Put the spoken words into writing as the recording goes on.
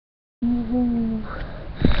Ooh.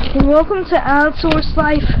 Welcome to Allosaurus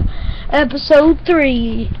Life, episode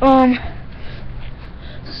 3.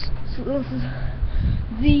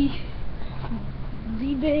 The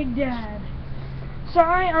Big Dad.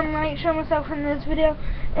 Sorry, I might show myself in this video,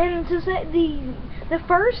 and to say the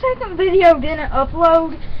second video didn't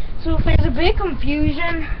upload, so if there's a big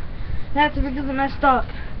confusion, that's because I messed up.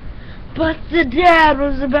 But the dad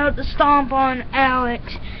was about to stomp on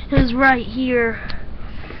Alex, who's right here.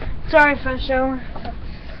 Sorry if I show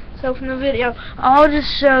myself in the video. I'll just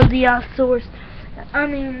show the Spinosaurus.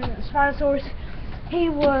 He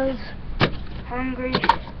was hungry.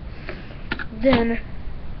 Then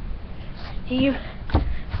he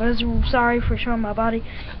was, sorry for showing my body,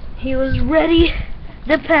 he was ready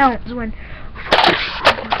to pounce when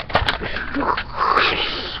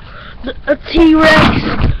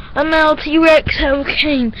a male T-Rex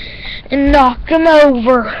came and knocked him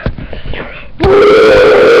over.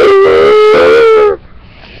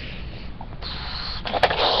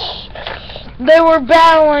 They were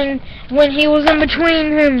battling when he was in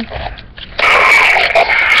between him.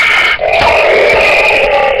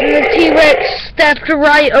 And the T-Rex stepped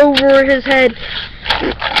right over his head.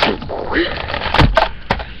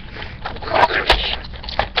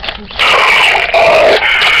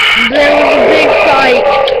 There was a big fight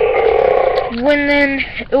when then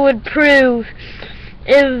it would prove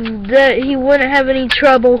that he wouldn't have any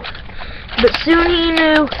trouble. But soon he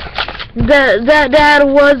knew that dad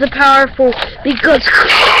was powerful because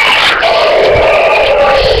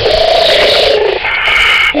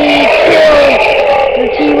he killed the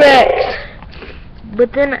T-Rex. But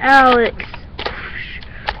then Alex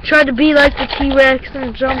tried to be like the T-Rex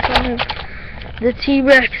and jumped on him. The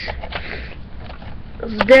T-Rex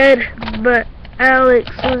was dead, but Alex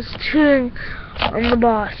was chewing on the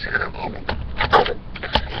boss.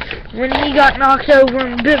 When he got knocked over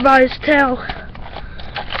and bit by his tail,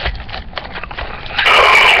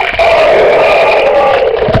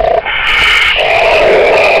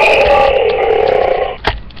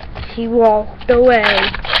 he walked away.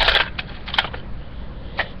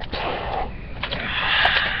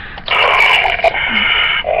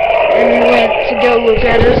 And he went to go look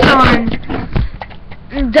at his son.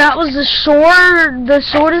 That was the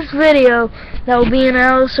shortest video that will be in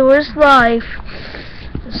Allosaurus Life.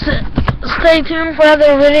 Stay tuned for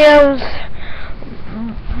other videos.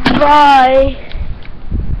 Bye.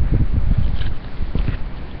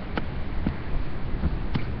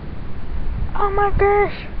 Oh my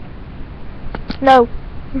gosh. No.